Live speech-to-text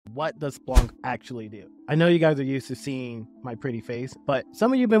What does Splunk actually do? I know you guys are used to seeing my pretty face, but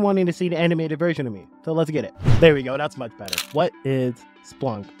some of you have been wanting to see the animated version of me. So let's get it. There we go. That's much better. What is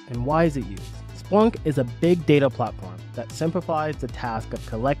Splunk and why is it used? Splunk is a big data platform that simplifies the task of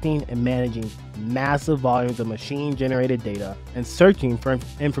collecting and managing massive volumes of machine-generated data and searching for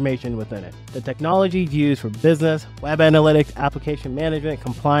information within it. The technology is used for business, web analytics, application management,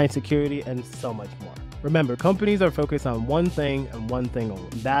 compliance, security, and so much more. Remember, companies are focused on one thing and one thing only.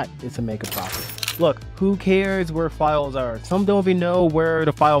 That is to make a profit. Look, who cares where files are? Some don't even know where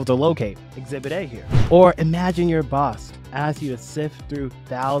the files are located. Exhibit A here. Or imagine your boss asks you to sift through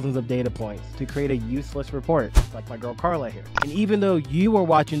thousands of data points to create a useless report, like my girl Carla here. And even though you are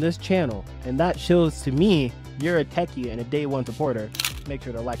watching this channel, and that shows to me you're a techie and a day one supporter, make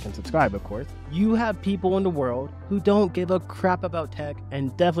sure to like and subscribe, of course. You have people in the world who don't give a crap about tech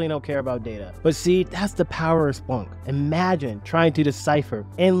and definitely don't care about data. But see, that's the power of Splunk. Imagine trying to decipher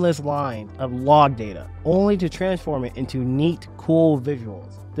endless lines of log data, only to transform it into neat, cool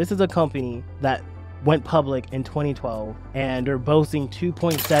visuals. This is a company that went public in 2012 and they're boasting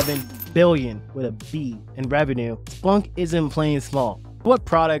 2.7 billion with a B in revenue. Splunk isn't playing small. What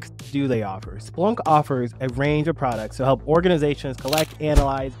products do they offer? Splunk offers a range of products to help organizations collect,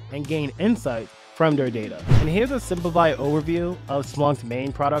 analyze, and gain insights from their data. And here's a simplified overview of Splunk's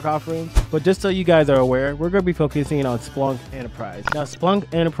main product offerings. But just so you guys are aware, we're going to be focusing on Splunk Enterprise. Now,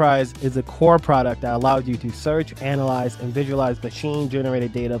 Splunk Enterprise is a core product that allows you to search, analyze, and visualize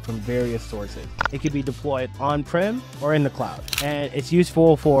machine-generated data from various sources. It can be deployed on-prem or in the cloud. And it's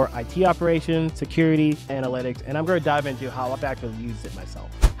useful for IT operations, security, analytics, and I'm going to dive into how I've actually used it myself.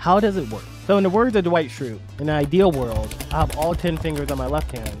 How does it work? So in the words of Dwight Schrute, in an ideal world, I have all 10 fingers on my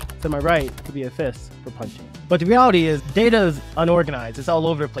left hand, so my right could be a fist for punching. But the reality is, data is unorganized, it's all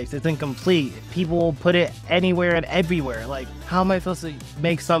over the place, it's incomplete. People put it anywhere and everywhere. Like, how am I supposed to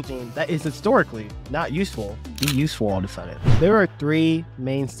make something that is historically not useful be useful all of a sudden? There are three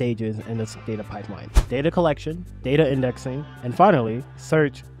main stages in this data pipeline: data collection, data indexing, and finally,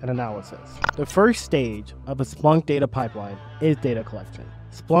 search and analysis. The first stage of a Splunk data pipeline is data collection.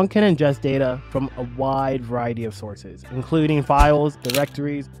 Splunk can ingest data from a wide variety of sources, including files,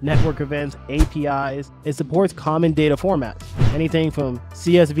 directories, network events, APIs. It supports common data formats, anything from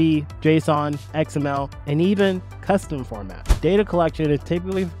CSV, JSON, XML, and even custom formats. Data collection is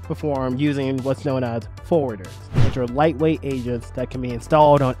typically performed using what's known as forwarders, which are lightweight agents that can be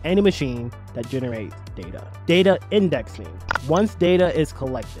installed on any machine that generates data. Data indexing. Once data is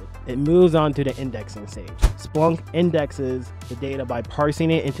collected, it moves on to the indexing stage. Splunk indexes the data by parsing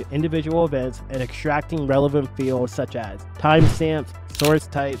it into individual events and extracting relevant fields such as timestamps, source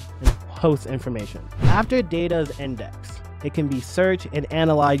type, and host information. After data is indexed, it can be searched and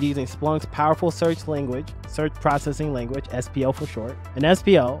analyzed using Splunk's powerful search language, search processing language, SPL for short. An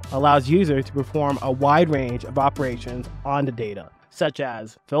SPL allows users to perform a wide range of operations on the data, such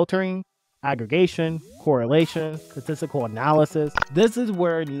as filtering, aggregation, correlation, statistical analysis. This is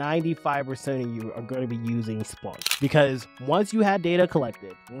where 95% of you are going to be using Splunk, because once you had data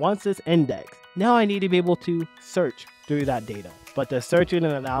collected, once it's indexed, now I need to be able to search through that data. But the searching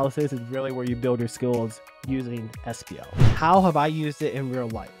and analysis is really where you build your skills using SPL. How have I used it in real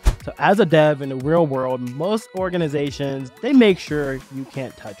life? So as a dev in the real world, most organizations, they make sure you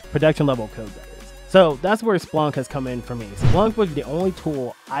can't touch production level code, that is. So that's where Splunk has come in for me. Splunk was the only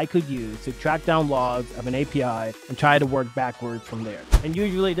tool I could use to track down logs of an API and try to work backwards from there. And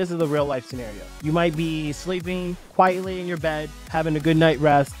usually this is a real life scenario. You might be sleeping quietly in your bed, having a good night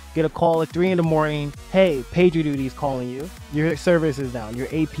rest, get a call at 3 in the morning. Hey, PagerDuty is calling you. Your service is down, your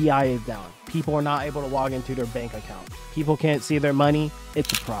API is down. People are not able to log into their bank account. People can't see their money.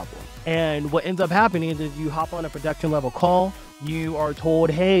 It's a problem. And what ends up happening is you hop on a production level call, you are told,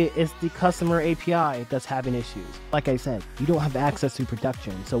 hey, it's the customer API that's having issues. Like I said, you don't have access to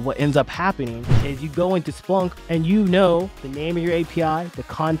production. So what ends up happening is you go into Splunk and you know the name of your API, the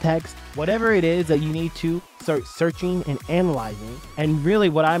context, whatever it is that you need to start searching and analyzing. And really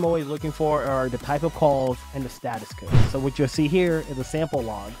what I'm always looking for are the type of calls and the status code. So what you'll see here is a sample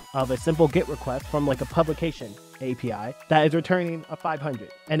log of a simple GET request from like a publication API that is returning a 500.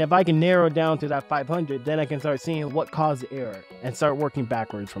 And if I can narrow down to that 500, then I can start seeing what caused the error and start working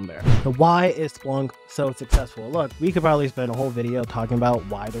backwards from there. So why is Splunk so successful? Look, we could probably spend a whole video talking about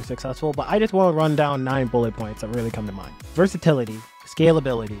why they're successful, but I just want to run down 9 bullet points that really come to mind. Versatility,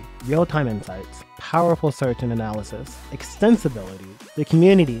 scalability, real-time insights, powerful search and analysis, extensibility, the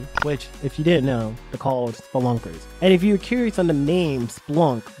community, which, if you didn't know, they're called Spelunkers. And if you're curious on the name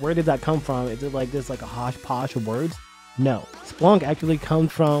Splunk, where did that come from? Is it like this, like a hodgepodge of words? No, Splunk actually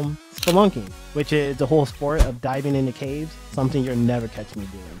comes from spelunking, which is the whole sport of diving into caves, something you'll never catch me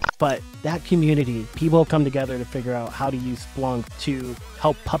doing. But that community, people have come together to figure out how to use Splunk to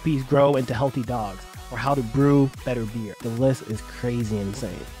help puppies grow into healthy dogs, or how to brew better beer. The list is crazy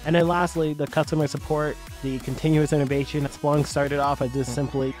insane. And then lastly, the customer support, the continuous innovation. Splunk started off as just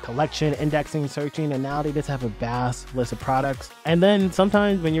simply collection, indexing, searching, and now they just have a vast list of products. And then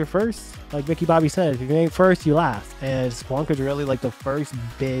sometimes when you're first, like Ricky Bobby says, if you ain't first, you last. And Splunk is really like the first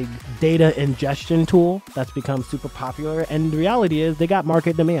big data ingestion tool that's become super popular. And the reality is they got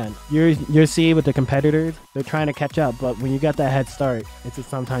market demand. You're seeing with the competitors, they're trying to catch up, but when you got that head start, it's just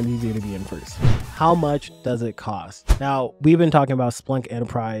sometimes easier to be in first. How much does it cost? Now, we've been talking about Splunk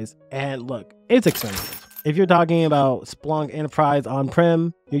Enterprise, and look, it's expensive. If you're talking about Splunk Enterprise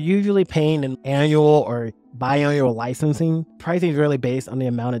on-prem, you're usually paying an annual or biannual licensing. Pricing is really based on the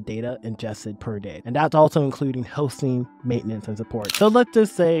amount of data ingested per day. And that's also including hosting, maintenance, and support. So let's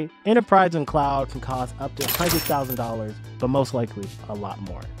just say Enterprise and Cloud can cost up to $100,000, but most likely a lot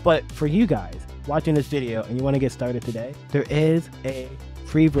more. But for you guys watching this video and you want to get started today, there is a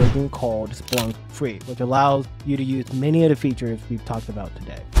free version called Splunk Free, which allows you to use many of the features we've talked about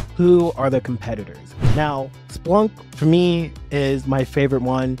today. Who are the competitors? Now, Splunk, for me, is my favorite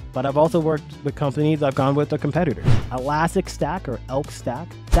one, but I've also worked with companies I've gone with the competitors. Elastic Stack or Elk Stack,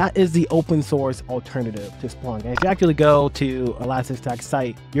 that is the open source alternative to Splunk. And if you actually go to Elastic Stack's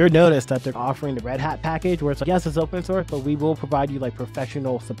site, you'll notice that they're offering the Red Hat package where it's like, yes, it's open source, but we will provide you like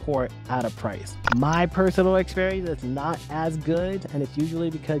professional support at a price. My personal experience is not as good, and it's usually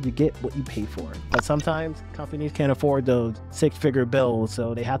because you get what you pay for. But sometimes companies can't afford those six-figure bills,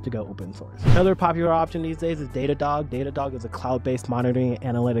 so they have to go open source. Another popular option these days is Datadog. Datadog is a cloud-based monitoring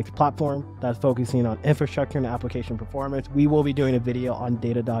and analytics platform that's focusing on infrastructure and application performance. We will be doing a video on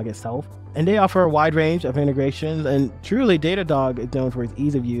Datadog itself. And they offer a wide range of integrations, and truly Datadog is known for its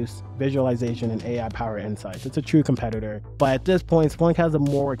ease of use, visualization, and AI-powered insights. It's a true competitor. But at this point, Splunk has a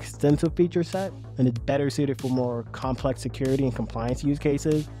more extensive feature set, and it's better suited for more complex security and compliance use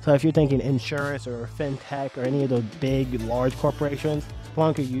cases. So if you're thinking insurance or fintech or any of those big, large corporations,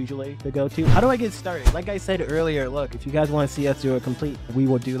 Splunk is usually the go-to. How do I get started? Like I said earlier, look, if you guys want to see us do a complete, we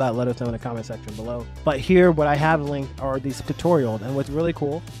will do that. Let us know in the comment section below. But here, what I have linked are these tutorials. And what's really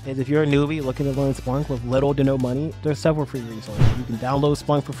cool is if you're a newbie looking to learn Splunk with little to no money, there's several free resources. You can download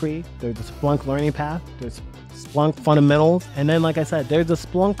Splunk for free. There's the Splunk Learning Path. There's Splunk Fundamentals. And then, like I said, there's the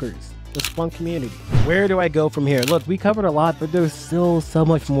Splunkers, the Splunk community. Where do I go from here? Look, we covered a lot, but there's still so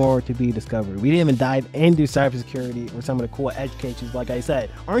much more to be discovered. We didn't even dive into cybersecurity or some of the cool edge cases. Like I said,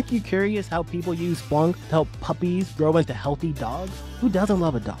 aren't you curious how people use Splunk to help puppies grow into healthy dogs? Who doesn't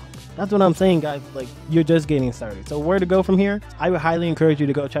love a dog? That's what I'm saying, guys. Like, you're just getting started. So where to go from here? I would highly encourage you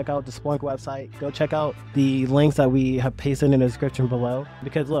to go check out the Splunk website. Go check out the links that we have pasted in the description below.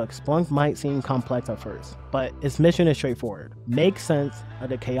 Because look, Splunk might seem complex at first, but its mission is straightforward. Make sense of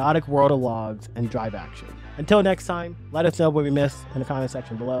the chaotic world of logs and drive action. Until next time, let us know what we missed in the comment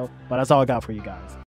section below. But that's all I got for you guys.